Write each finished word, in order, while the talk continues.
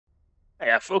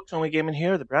Hiya folks, Only Gaming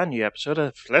here, the brand new episode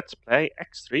of Let's Play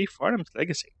X3 Farnham's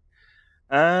Legacy.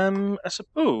 I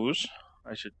suppose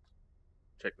I should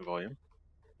check the volume.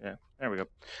 Yeah, there we go.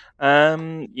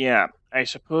 Yeah, I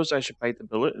suppose I should bite the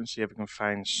bullet and see if I can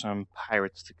find some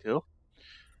pirates to kill.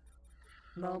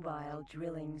 Mobile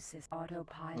drilling system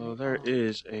autopilot. Well, there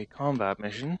is a combat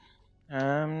mission.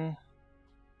 When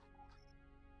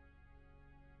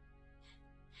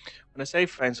I say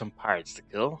find some pirates to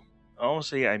kill,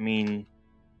 obviously I mean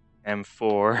M4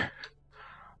 or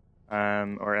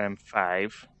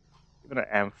M5. Even an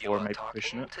M4 might be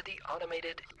pushing it. To the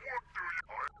automated.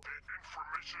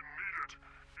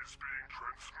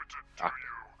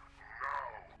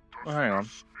 Oh, hang on.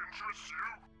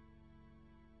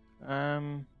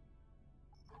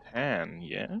 10,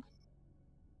 yeah?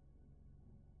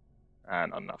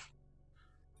 Not enough.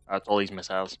 That's all these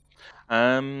missiles.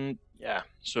 Yeah,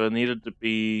 so it needed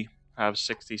to have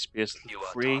 60 space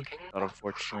free, but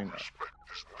unfortunately not.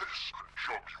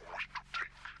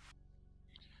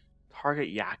 Target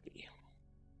Yaki.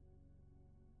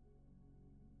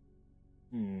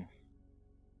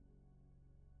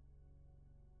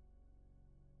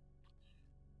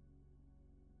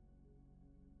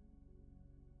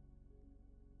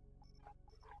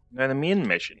 Now the main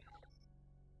mission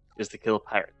is to kill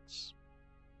pirates.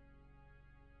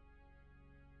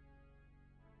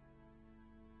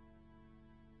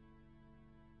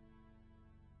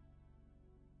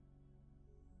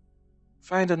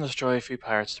 Find and destroy a few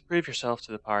pirates to prove yourself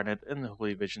to the partner in the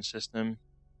Holy Vision system.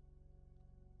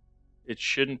 It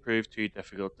shouldn't prove too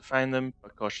difficult to find them,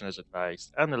 but caution is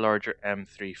advised, and the larger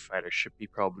M3 fighters should be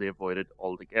probably avoided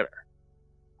altogether.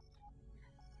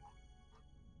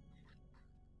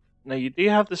 Now you do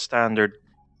have the standard,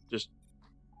 just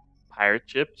pirate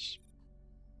ships.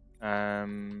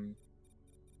 You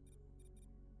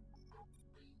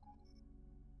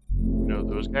know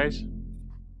those guys?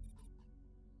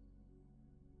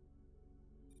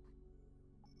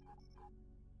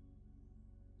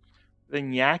 The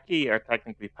Nyaki are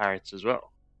technically pirates as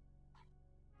well.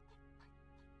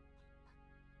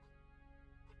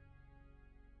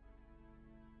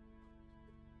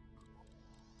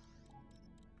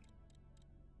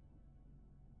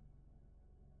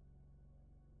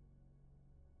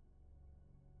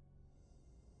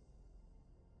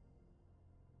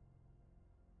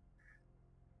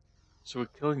 So we're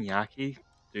killing Yaki.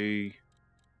 I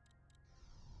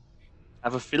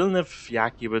have a feeling if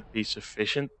Yaki would be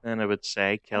sufficient, then I would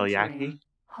say kill Yaki.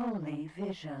 Holy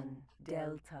Vision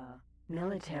Delta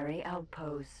military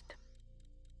outpost.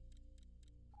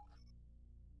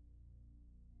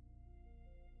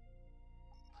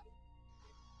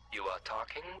 You are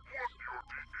talking?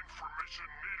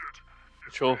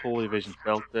 Control Holy Vision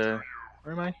Delta.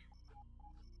 Where am I?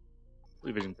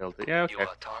 Holy Vision Delta. Yeah, okay.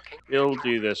 We'll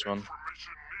do this one.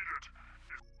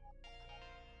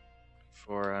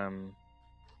 For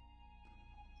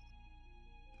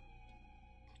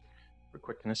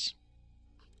quickness.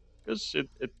 Because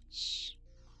it's...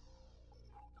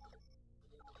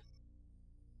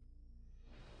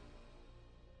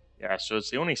 Yeah, so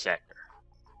it's the only sector.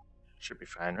 Should be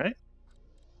fine, right?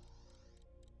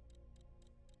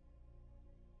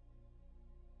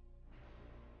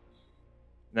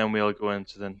 Then we'll go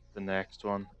into the next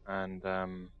one and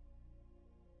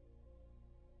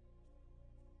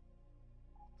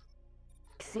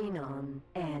Xenon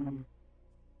N.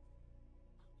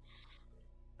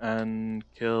 And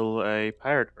kill a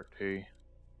pirate or two.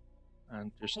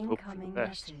 And just hope for the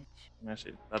best.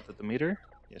 Message. That at the meter?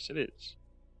 Yes, it is.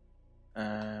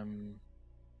 Yeah.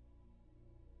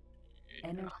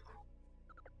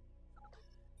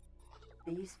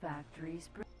 These factories.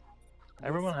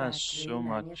 Everyone has so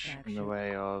much in the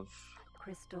way of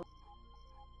crystal.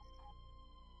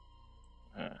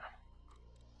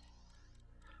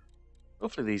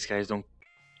 Hopefully these guys don't.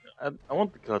 I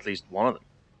want to kill at least one of them.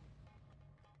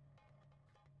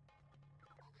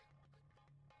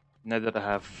 Now that I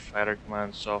have Fighter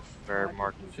Command Software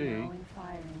Mark II,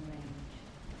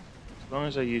 as long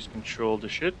as I use control to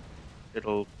shoot,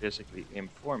 it'll basically aim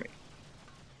for me.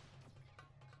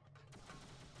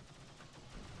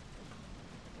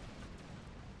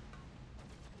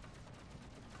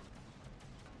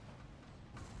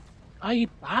 Ah, you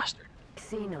bastard!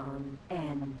 Xenon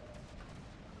N.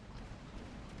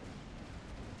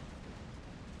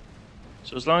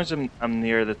 So as long as I'm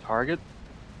near the target,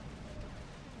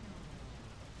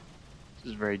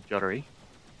 this is very juddery.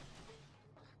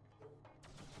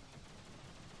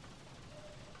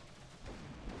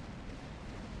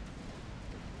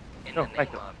 In the name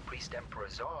of Priest Emperor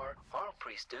Czar, our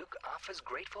Priest Duke offers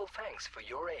grateful thanks for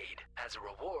your aid. As a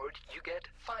reward, you get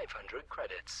 500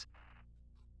 credits.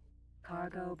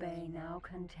 Cargo bay now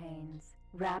contains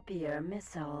rapier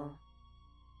missile.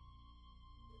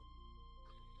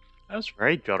 That was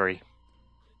very juddery.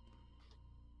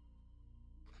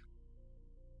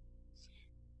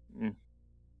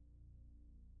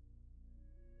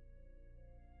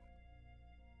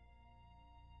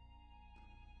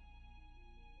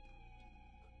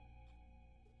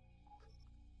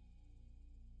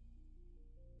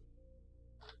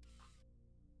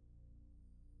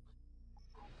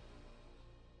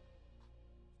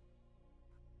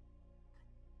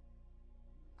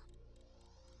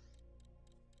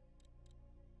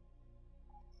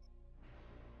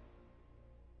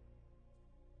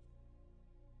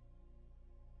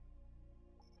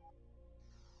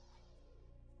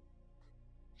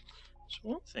 So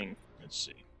one thing, let's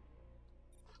see.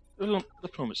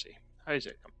 Diplomacy. How is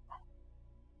it coming?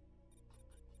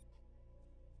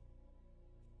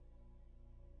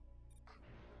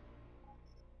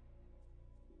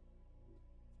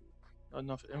 Not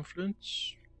enough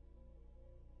influence.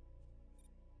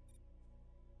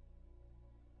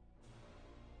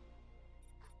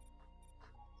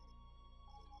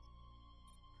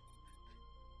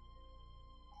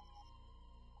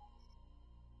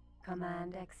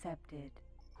 Command accepted.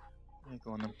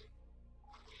 Go on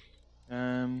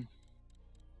then.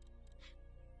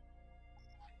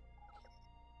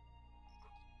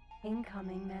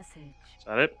 Incoming message. Is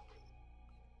that it?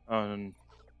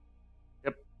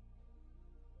 Yep.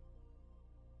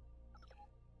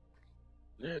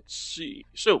 Let's see.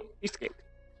 So, Eastgate.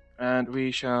 And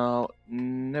we shall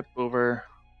nip over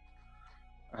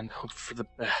and hope for the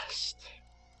best.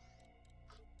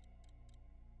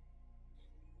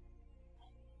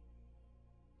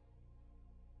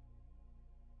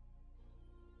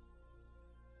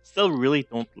 Still really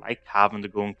don't like having to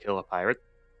go and kill a pirate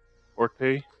or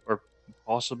two, or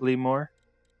possibly more.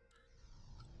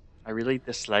 I really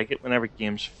dislike it whenever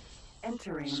games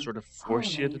Entering sort of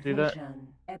force you to do that.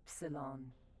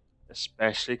 Epsilon.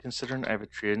 Especially considering I have a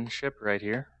trading ship right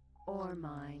here. Ore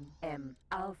mine M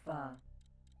Alpha.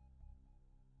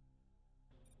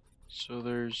 So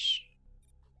there's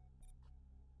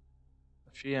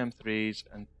a few M3s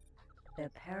and The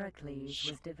Pericles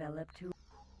was developed to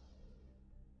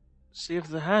see if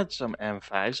they had some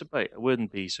M5s about, it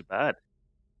wouldn't be so bad.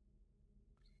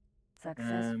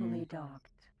 successfully docked.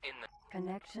 In the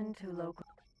Connection to local.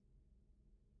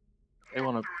 They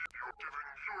want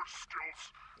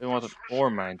an ore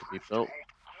mine to be built.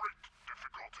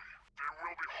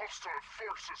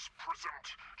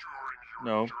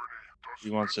 No, he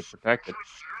wants it protected.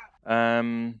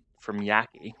 From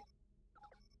Yaki.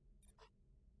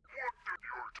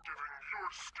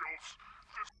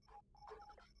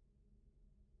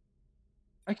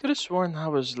 I could have sworn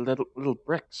that was little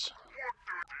bricks.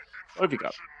 What have you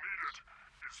got?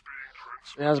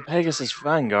 So he has a Pegasus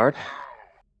Vanguard.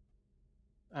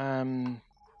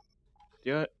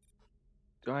 Do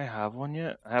I have one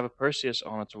yet? I have a Perseus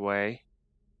on its way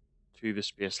to the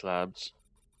Space Labs.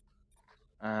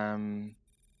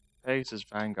 Pegasus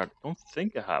Vanguard. Don't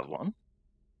think I have one.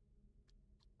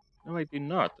 No, I do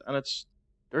not. And it's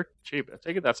dirt cheap. I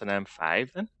take it that's an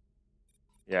M5 then?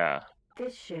 Yeah.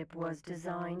 This ship was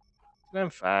designed. An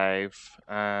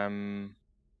M5.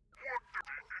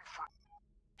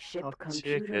 Ship I'll take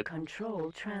computer it.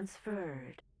 control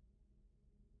transferred.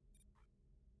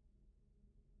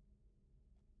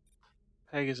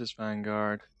 Pegasus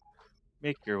Vanguard.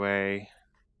 Make your way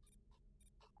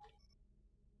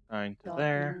down to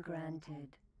there. Granted.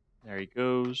 There he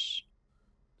goes.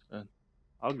 An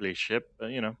ugly ship,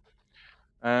 but you know.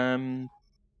 I'm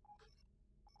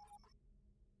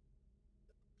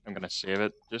gonna save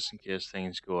it just in case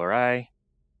things go awry.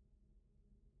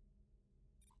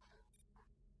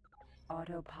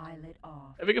 Autopilot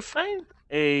off. If we could find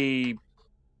a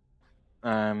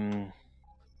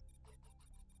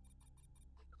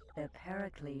The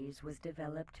Pericles was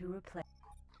developed to replace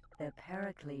the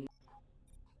Pericles.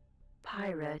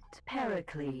 Pirate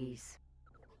Pericles.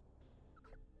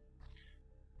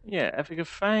 yeah, if we could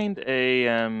find a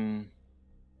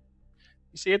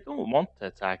you see, I don't want to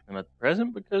attack them at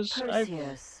present because I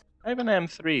have an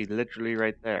M3 literally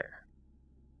right there.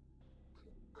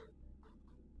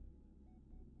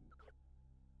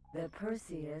 The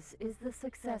Perseus is the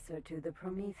successor to the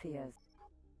Prometheus.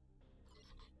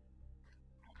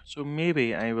 So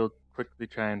maybe I will quickly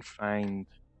try and find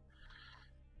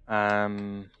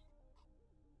because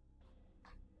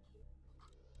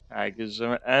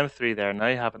I'm at M3 there, now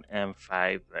I have an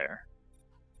M5 there.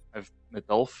 I've the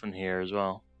Dolphin here as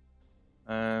well.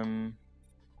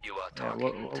 You are Yeah, talking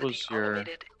what to was the your...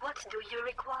 automated. What do you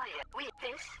require?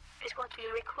 This is what we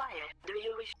require. Do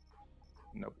you wish?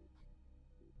 Nope.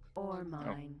 Ore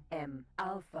mine M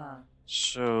Alpha.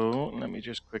 So, let me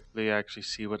just quickly actually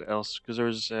see what else, because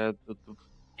there's the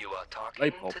You are talking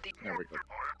light bulb. to the. There we go.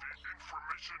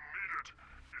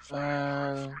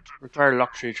 Require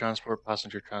luxury transport,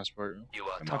 passenger transport. You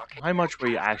are talking. How much were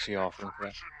you actually offering for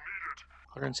that?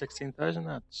 116,000?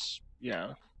 That's,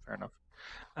 yeah, fair enough.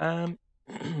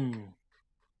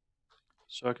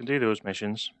 So I can do those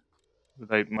missions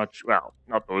without much, well,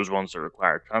 not those ones that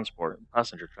require transport,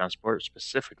 passenger transport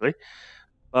specifically,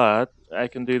 but I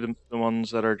can do the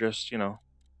ones that are just, I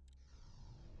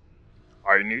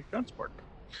need transport.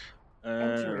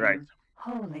 Right. Entering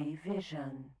Holy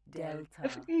Vision Delta.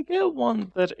 If I can get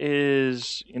one that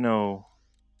is,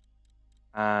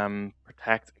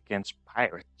 protect against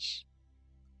pirates,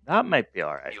 that might be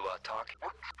alright. You are talking.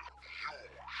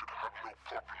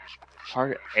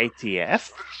 Target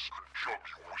ATF?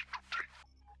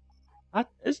 That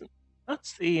isn't.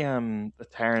 That's the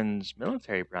Terran's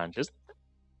military branch, isn't it?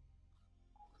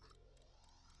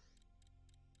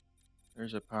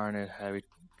 There's a Parnid heavy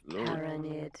load.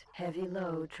 Paranid Heavy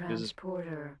Load This is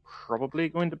Transporter. probably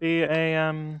going to be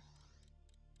a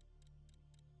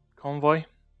convoy.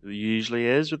 It usually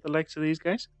is with the likes of these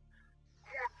guys.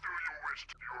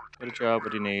 What a job,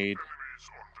 what do you need?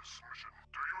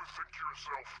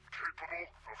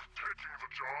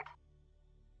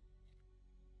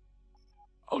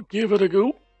 I'll give it a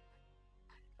go.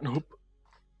 And hope.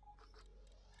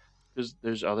 Because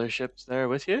there's other ships there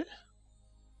with you.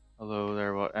 Although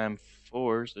there are what,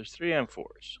 M4s? There's 3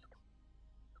 M4s.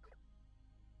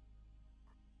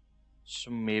 So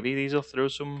maybe these will throw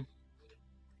some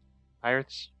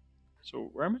pirates. So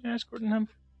where am I escorting him?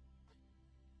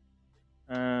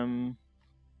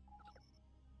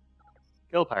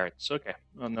 Kill pirates. Okay.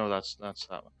 Oh no, that's that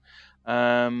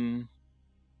one.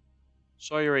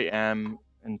 Sawyer M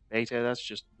and Beta. That's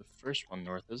just the first one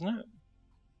north, isn't it?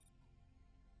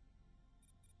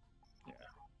 Yeah.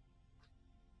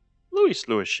 Lewis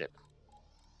ship.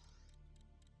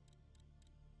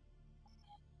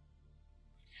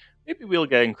 Maybe we'll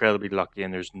get incredibly lucky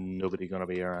and there's nobody gonna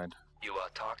be around. You are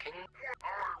talking.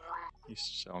 He's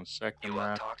selling sector You are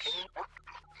maps. talking.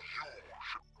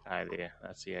 Idea.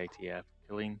 That's the ATF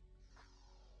killing.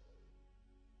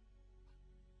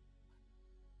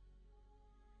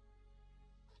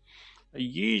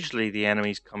 Usually the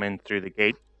enemies come in through the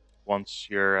gate once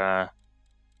your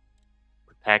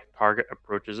protect target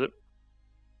approaches it.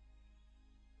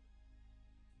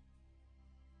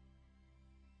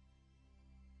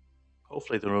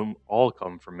 Hopefully they don't all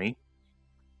come from me.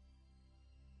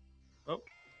 Oh.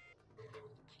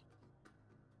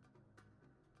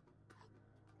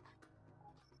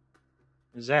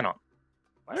 Xenon.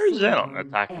 Why is Xenon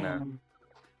attacking that?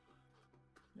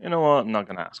 You know what? I'm not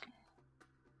gonna ask.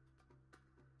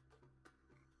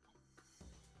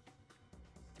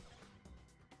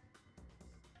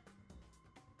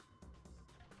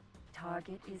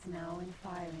 Target is now in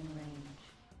firing range.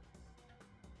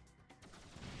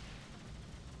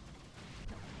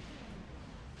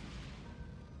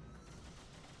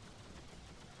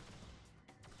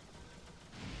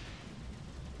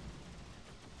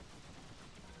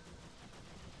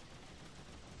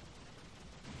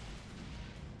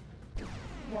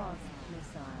 Wasp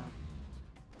missile.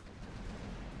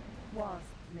 Wasp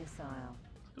missile.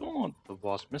 I don't want the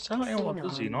Wasp missile. I want the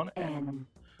Xenon. N.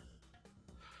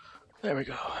 There we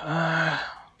go.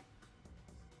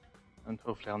 And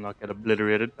hopefully I'll not get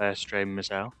obliterated by a stray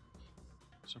missile.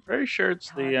 So I'm very sure it's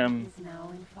the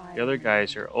other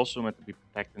guys are also meant to be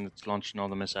protecting its launching all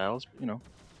the missiles, but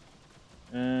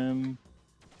it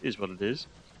is what it is.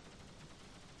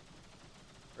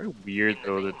 Very weird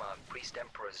though that. Priest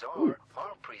Emperor Czar,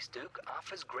 our Priest Duke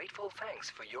offers grateful thanks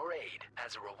for your aid.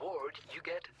 As a reward, you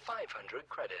get 500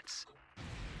 credits.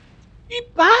 You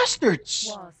bastards!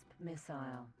 Wasp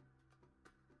missile.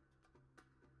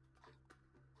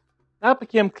 That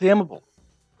became claimable.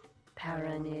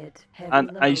 Paranid heavy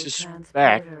And I load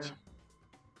suspect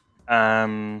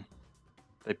transporter.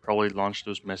 they probably launched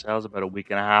those missiles about a week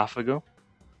and a half ago.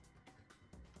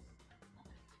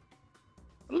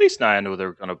 At least now I know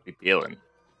they're going to be bailing,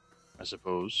 I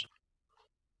suppose.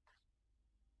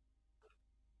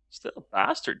 Still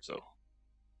bastards though.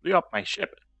 Blew up my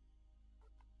ship.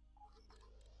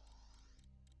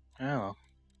 Oh well,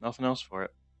 nothing else for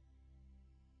it.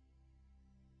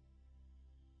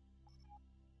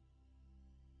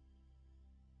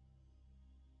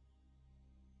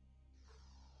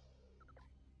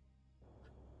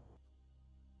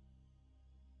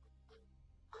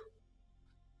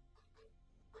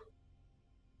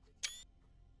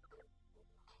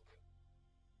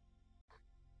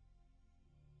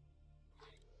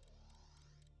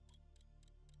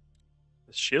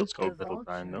 The shield's The called whittled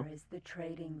down, Vulture though. is the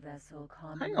trading vessel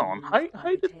Hang commonly on, used by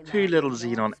how the did two little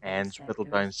Telarian xenon aerospace ends whittle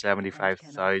down sectors and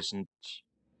cannot 75,000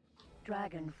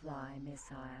 Dragonfly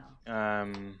missile.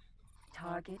 um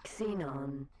Target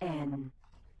Xenon N.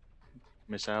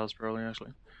 missiles probably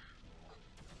actually.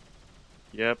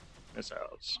 Yep,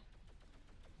 missiles.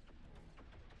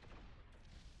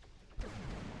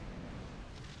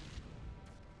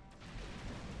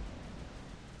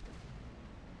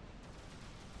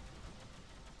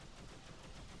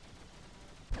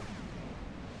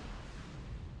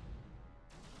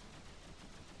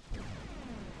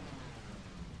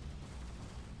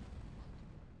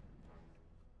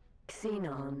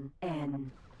 Xenon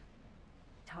N.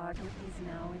 Target is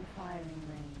now in firing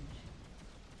range.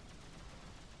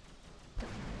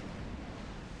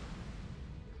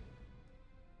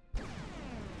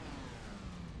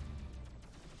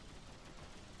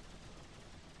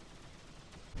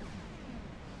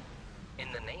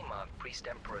 In the name of Priest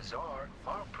Emperor Czar,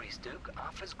 our Priest Duke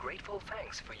offers grateful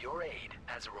thanks for your aid.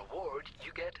 As a reward,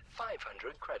 you get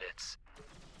 500 credits.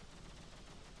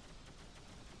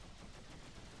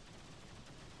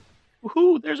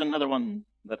 Woohoo! There's another one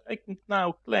that I can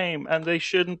now claim, and they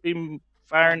shouldn't be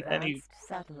firing any Advanced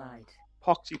satellite.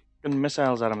 poxy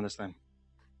missiles at him this time.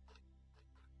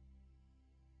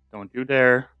 Don't you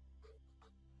dare.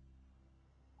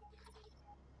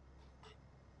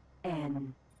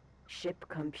 N. Ship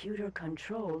computer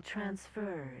control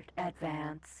transferred.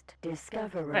 Advanced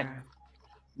Discoverer. Right.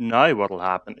 Now what'll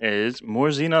happen is more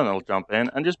Xenon will jump in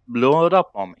and just blow it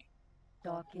up on me.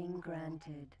 Docking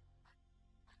granted.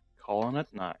 Calling it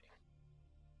now.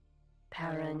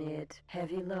 Paranid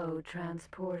heavy load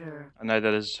transporter. And now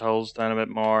that his hull's down a bit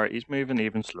more, he's moving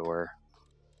even slower.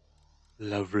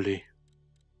 Lovely.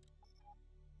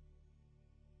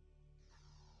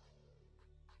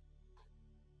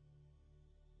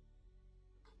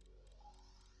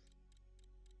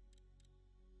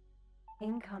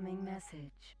 Incoming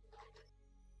message.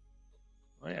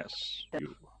 Oh yes. The-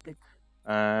 You. the-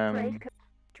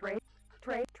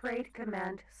 Trade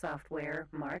command software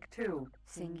Mark II.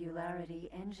 Singularity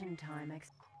engine time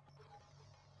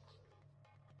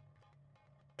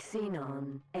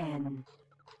Xenon N.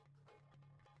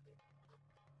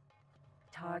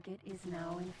 Target is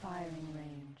now in firing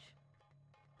range.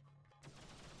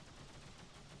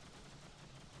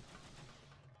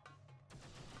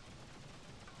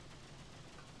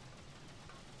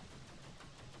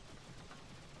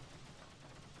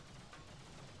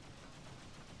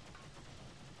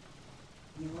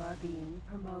 You are being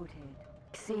promoted.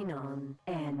 Xenon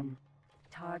N.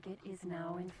 Target is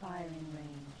now in firing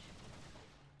range.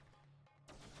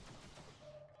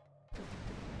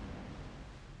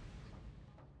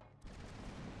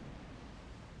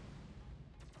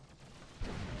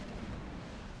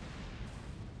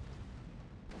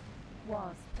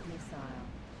 Wasp missile.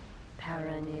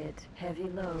 Paranid heavy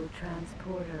load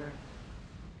transporter.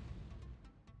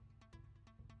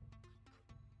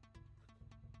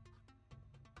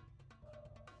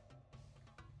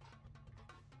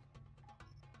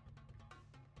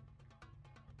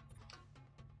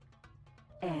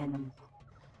 N.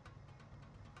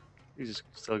 He's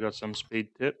still got some speed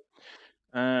to it.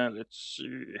 Let's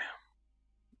see.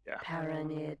 Yeah.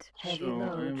 Paranid heavy So I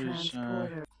load was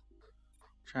transporter.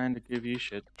 trying to give you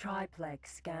shit.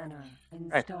 Triplex scanner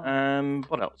Right. installed.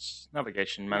 What else?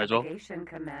 Navigation, might as well. Navigation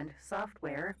command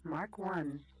software Mark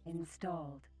 1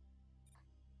 installed.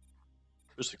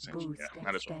 Boost extension, Boost yeah,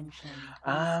 might as well. extension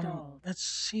installed. Let's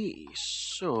see.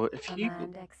 So if you go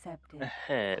Command accepted.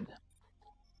 ahead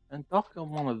and dock on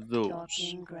one of those,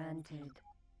 Docking granted.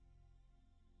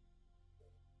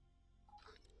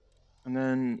 and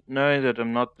then now that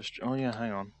I'm not oh yeah,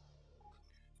 hang on.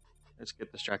 Let's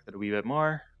get distracted a wee bit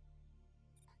more.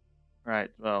 Right.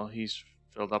 Well, he's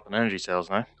filled up on energy cells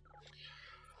now.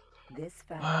 This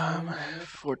factory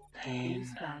 14.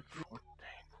 These factory 14.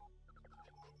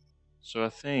 So I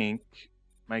think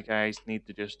my guys need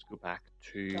to just go back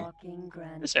to docking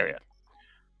granted. this area.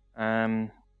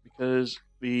 Because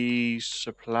the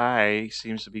supply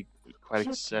seems to be quite Ship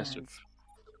excessive. plans.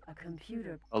 A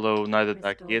computer Although now that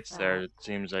Crystal gate's there, fab. it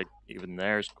seems like even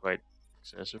there is quite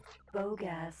excessive.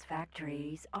 Bogas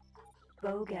factories are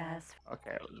Bogas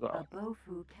Okay, as a well.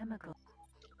 Bofu chemical.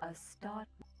 A stot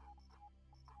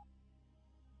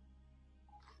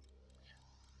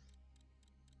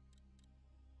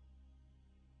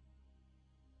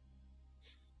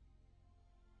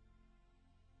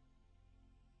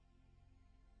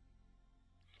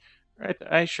Right,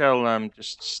 I shall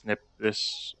just snip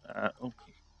this. Oh,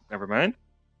 never mind.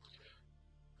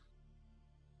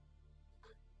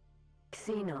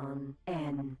 Xenon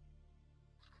N.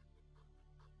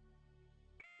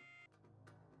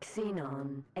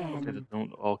 Xenon Hopefully they N.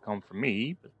 don't all come from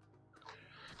me, but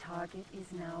Target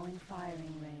is now in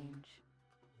firing range.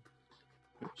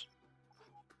 oops.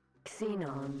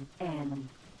 Xenon N.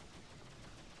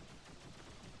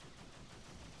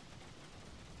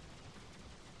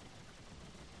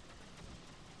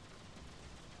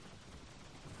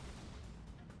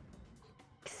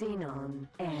 Xenon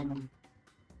N.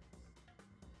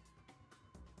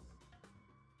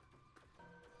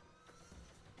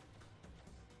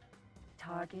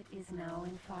 Target is now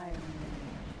in firing range.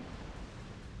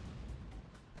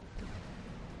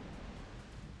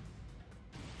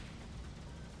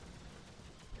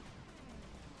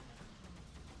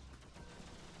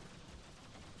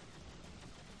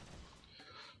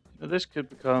 Now this could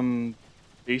become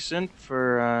decent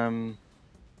for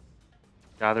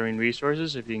gathering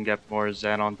resources if you can get more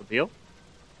Zen on the deal.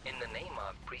 In the name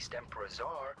of Priest Emperor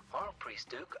Czar, our Priest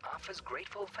Duke offers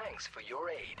grateful thanks for your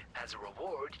aid. As a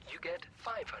reward, you get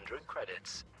 500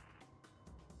 credits.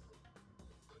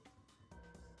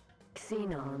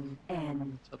 Xenon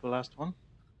N. Is that the last one?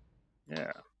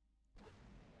 Yeah.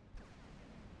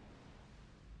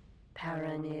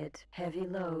 Paranid heavy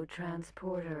load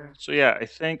transporter. So yeah, I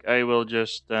think I will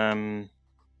just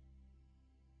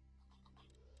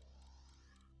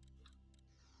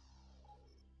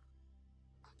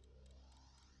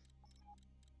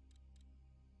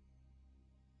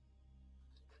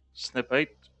snip out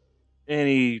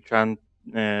any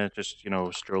just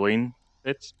strolling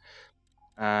bits,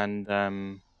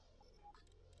 and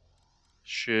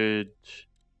should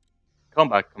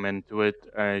combat come into it,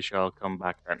 I shall come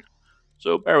back then.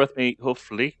 So bear with me.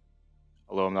 Hopefully,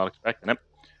 although I'm not expecting it,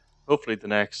 hopefully the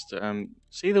next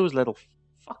see those little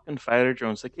fucking fighter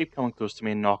drones. They keep coming close to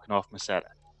me and knocking off my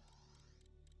setup.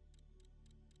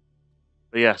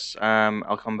 But yes,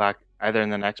 I'll come back either in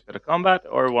the next bit of combat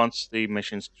or once the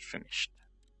mission's finished.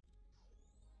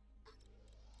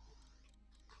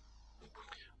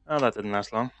 Oh, that didn't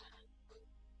last long.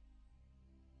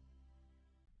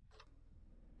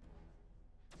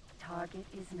 Target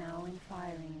is now in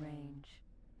firing range.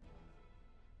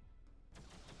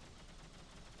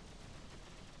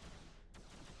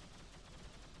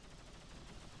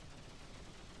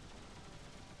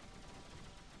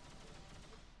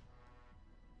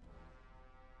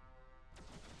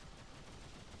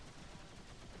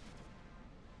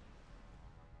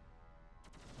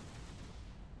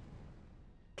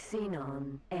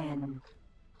 Xenon N.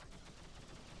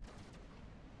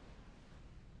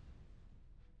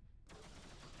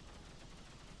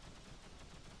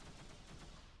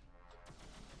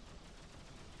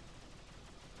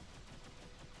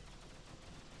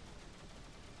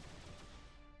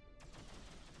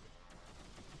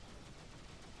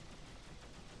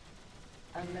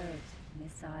 Alert,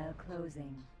 missile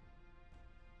closing.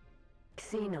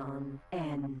 Xenon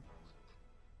N.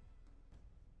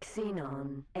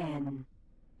 Xenon N.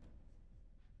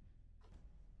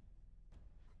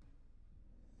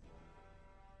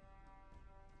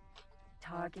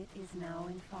 Target is now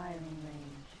in firing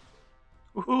range.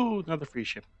 Woohoo! Another free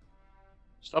ship.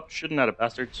 Stop shooting at it,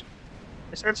 bastards.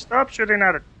 I said stop shooting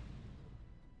at it.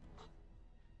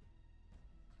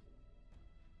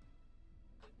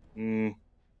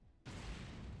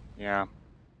 Yeah.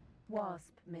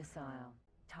 Wasp missile.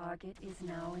 Target is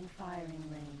now in firing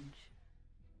range.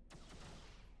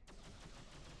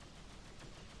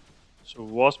 So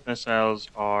Wasp missiles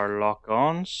are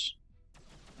lock-ons,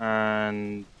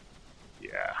 and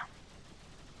yeah.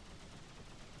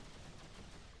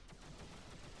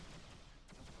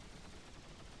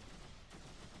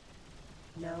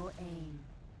 No aim.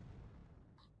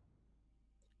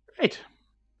 Right.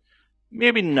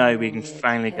 Maybe now we can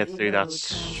finally get through that.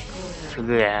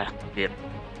 Yep.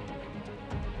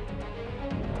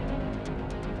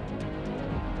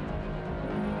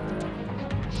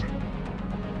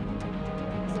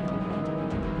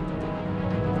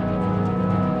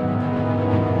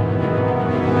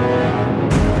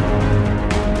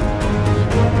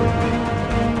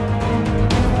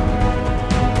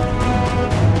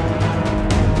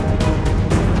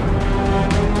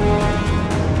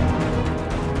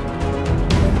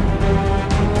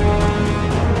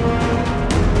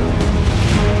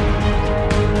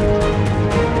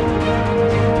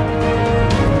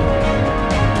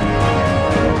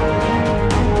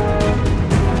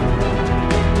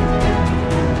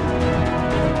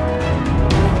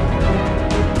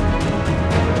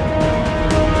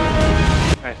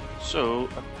 So,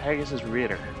 a Pegasus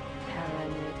Raider.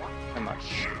 How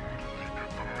much?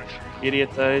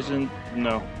 88,000?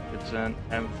 No, it's an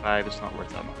M5, it's not worth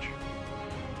that much.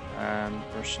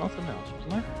 There's something else,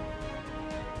 wasn't there?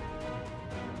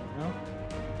 No?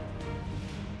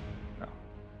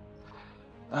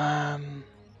 Paranid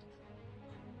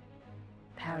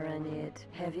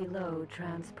heavy load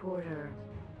transporter.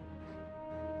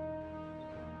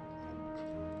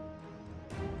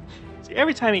 See,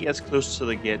 every time he gets close to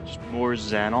the gate, just more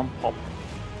xenon pop.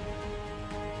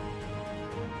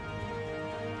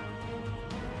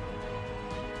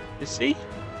 You see?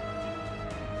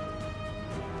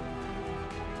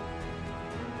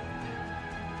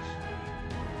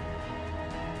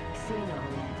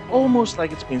 Almost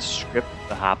like it's been scripted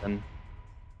to happen,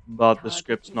 but the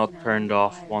script's not turned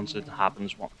off once it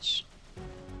happens once.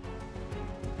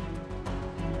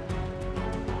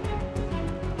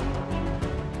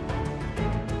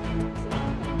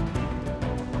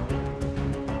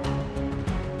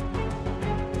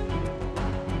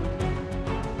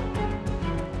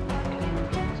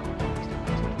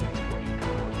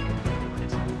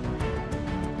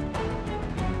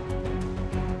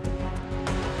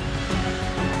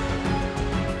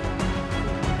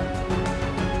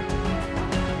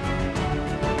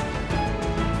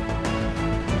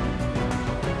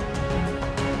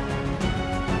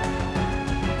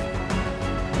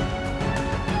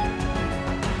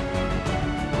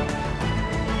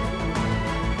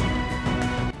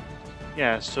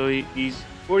 Yeah, so he's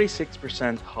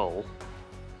 46% hull.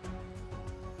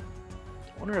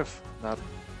 I wonder if that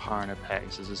Parna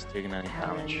Pegasus is taking any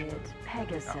damage. Paranid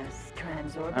Pegasus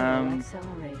transorbital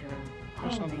accelerator.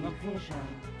 there's something Homing up. vision.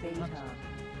 Beta.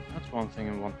 That's one thing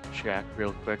I want to check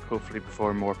real quick, hopefully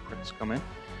before more prints come in.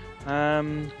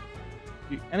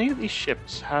 Do any of these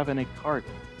ships have any cargo?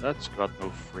 That's got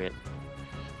no freight.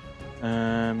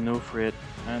 No freight.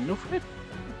 No freight.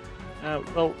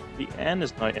 Well, the N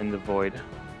is now in the void.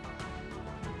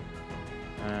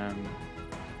 And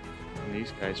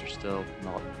these guys are still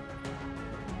not.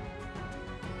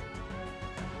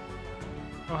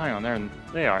 Oh, hang on,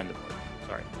 they are in the void.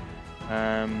 Sorry.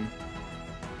 Yeah,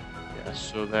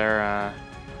 so their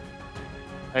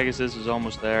Pegasus is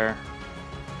almost there,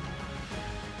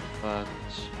 but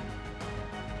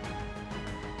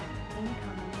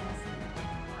Incoming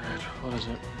message. right, what is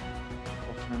it?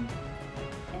 Hoffman.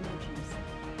 Energies.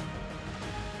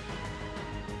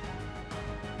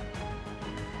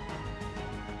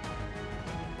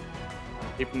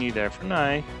 Keeping you there for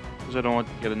now, because I don't want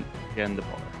to get in the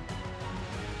bother.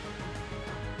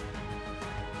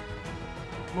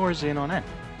 More Xenon in.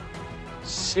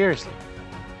 Seriously.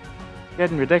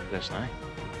 Getting ridiculous now.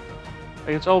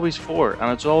 Like, it's always 4,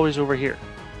 and it's always over here.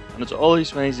 And it's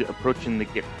always when he's approaching the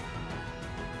gate.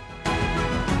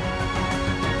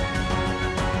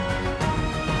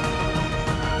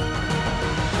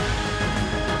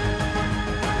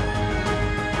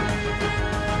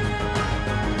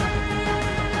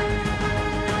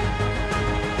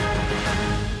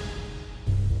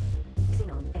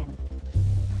 Xenon N.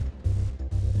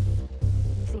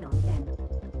 Xenon N.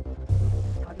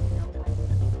 Target notified.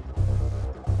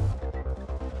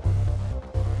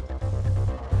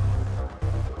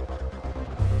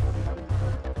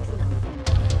 Xenon N.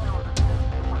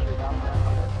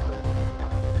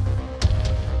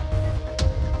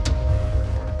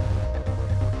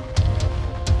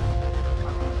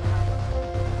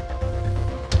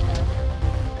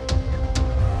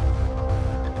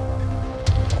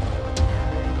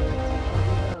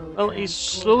 Well, he's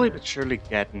slowly but surely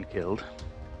getting killed.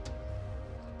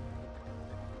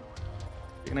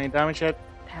 Taking any damage yet?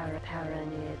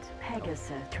 Paranid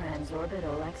Pegasus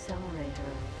transorbital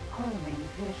accelerator. Homing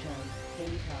vision.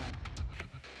 Beta.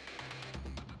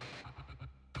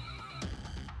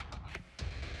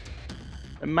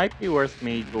 It might be worth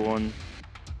me going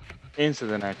into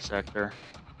the next sector.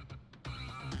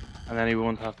 And then he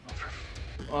won't have...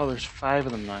 Oh, there's 5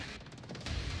 of them now.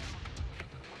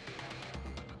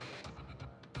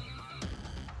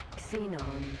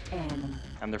 Xenon N.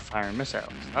 And they're firing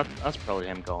missiles. That's probably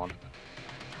him gone.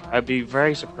 I'd be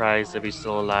very surprised if he's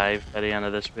still alive by the end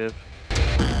of this wave.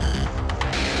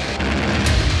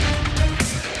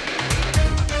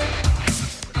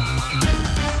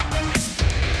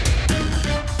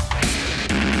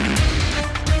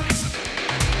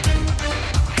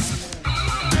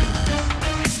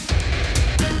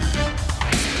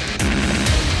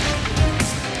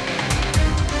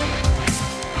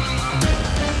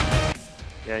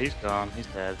 Yeah, he's gone. He's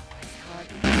dead.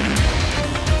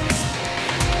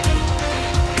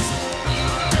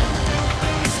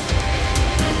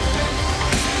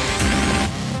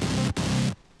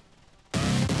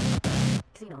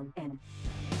 Xenon N.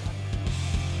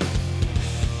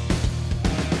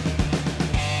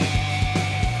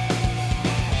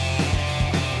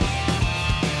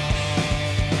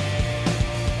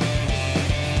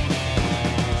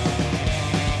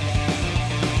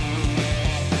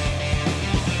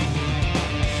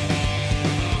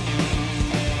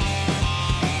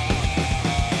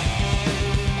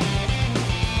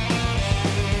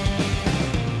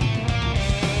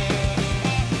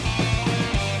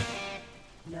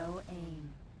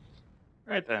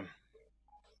 Right then.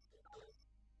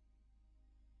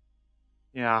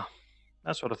 Yeah,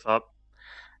 that's what I thought.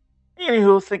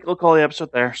 Anywho, I think I'll call the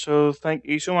episode there. So thank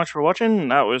you so much for watching.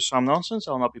 That was some nonsense.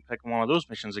 I'll not be picking one of those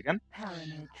missions again.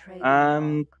 Pyramid trading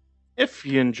Um, block. if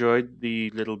you enjoyed the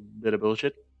little bit of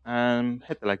bullshit,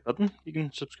 hit the like button. You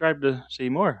can subscribe to see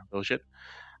more bullshit.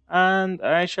 And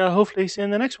I shall hopefully see you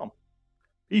in the next one.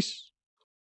 Peace.